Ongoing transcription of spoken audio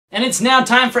And it's now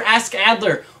time for Ask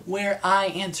Adler, where I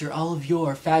answer all of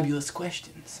your fabulous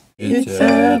questions. It's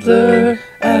Adler,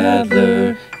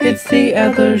 Adler, it's the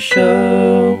Adler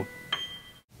Show.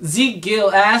 Zeke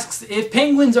Gill asks, if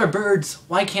penguins are birds,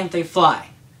 why can't they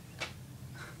fly?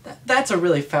 That's a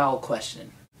really foul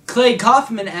question. Clay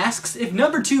Kaufman asks, if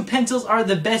number 2 pencils are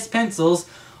the best pencils,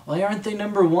 why aren't they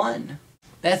number 1?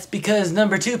 That's because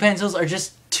number 2 pencils are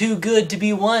just too good to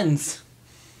be ones.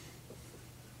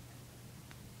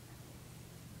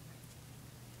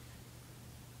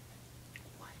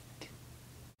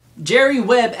 Jerry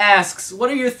Webb asks,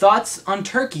 what are your thoughts on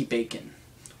turkey bacon?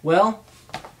 Well,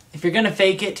 if you're gonna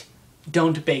fake it,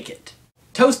 don't bake it.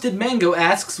 Toasted Mango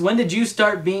asks, when did you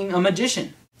start being a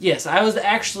magician? Yes, I was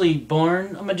actually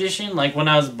born a magician. Like, when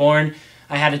I was born,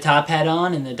 I had a top hat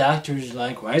on, and the doctor's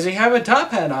like, why does he have a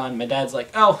top hat on? My dad's like,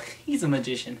 oh, he's a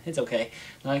magician. It's okay.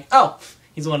 I'm like, oh,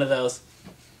 he's one of those.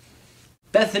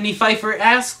 Bethany Pfeiffer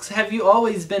asks, have you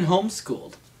always been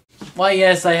homeschooled? Why,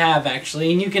 yes, I have,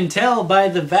 actually, and you can tell by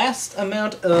the vast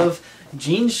amount of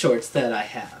jean shorts that I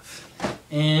have.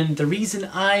 And the reason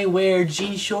I wear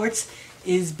jean shorts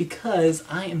is because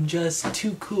I am just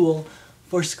too cool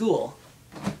for school.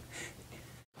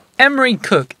 Emery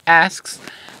Cook asks,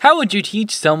 how would you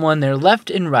teach someone their left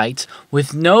and rights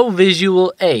with no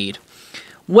visual aid?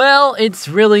 Well, it's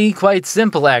really quite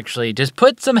simple, actually. Just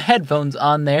put some headphones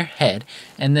on their head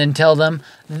and then tell them,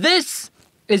 this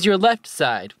is your left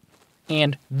side.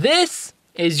 And this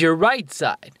is your right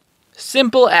side.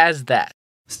 Simple as that.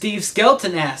 Steve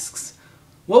Skelton asks,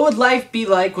 what would life be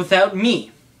like without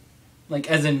me?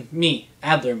 Like, as in me,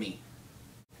 Adler me.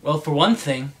 Well, for one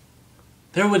thing,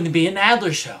 there wouldn't be an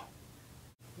Adler show.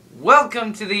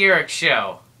 Welcome to the Eric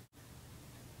Show.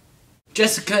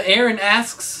 Jessica Aaron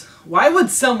asks, why would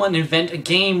someone invent a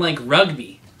game like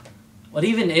Rugby? What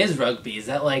even is Rugby? Is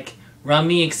that like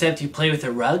Rummy except you play with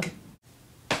a rug?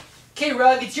 Okay,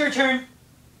 Rug, it's your turn.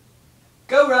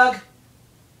 Go, Rug.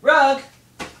 Rug!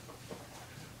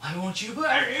 Why won't you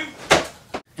play?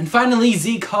 And finally,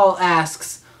 Zeke Hall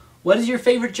asks, what is your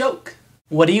favorite joke?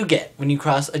 What do you get when you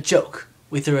cross a joke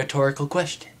with a rhetorical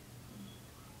question?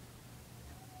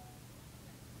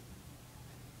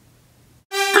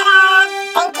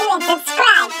 Ta-da! Thank you and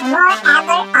subscribe for more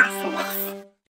Adler awesomeness.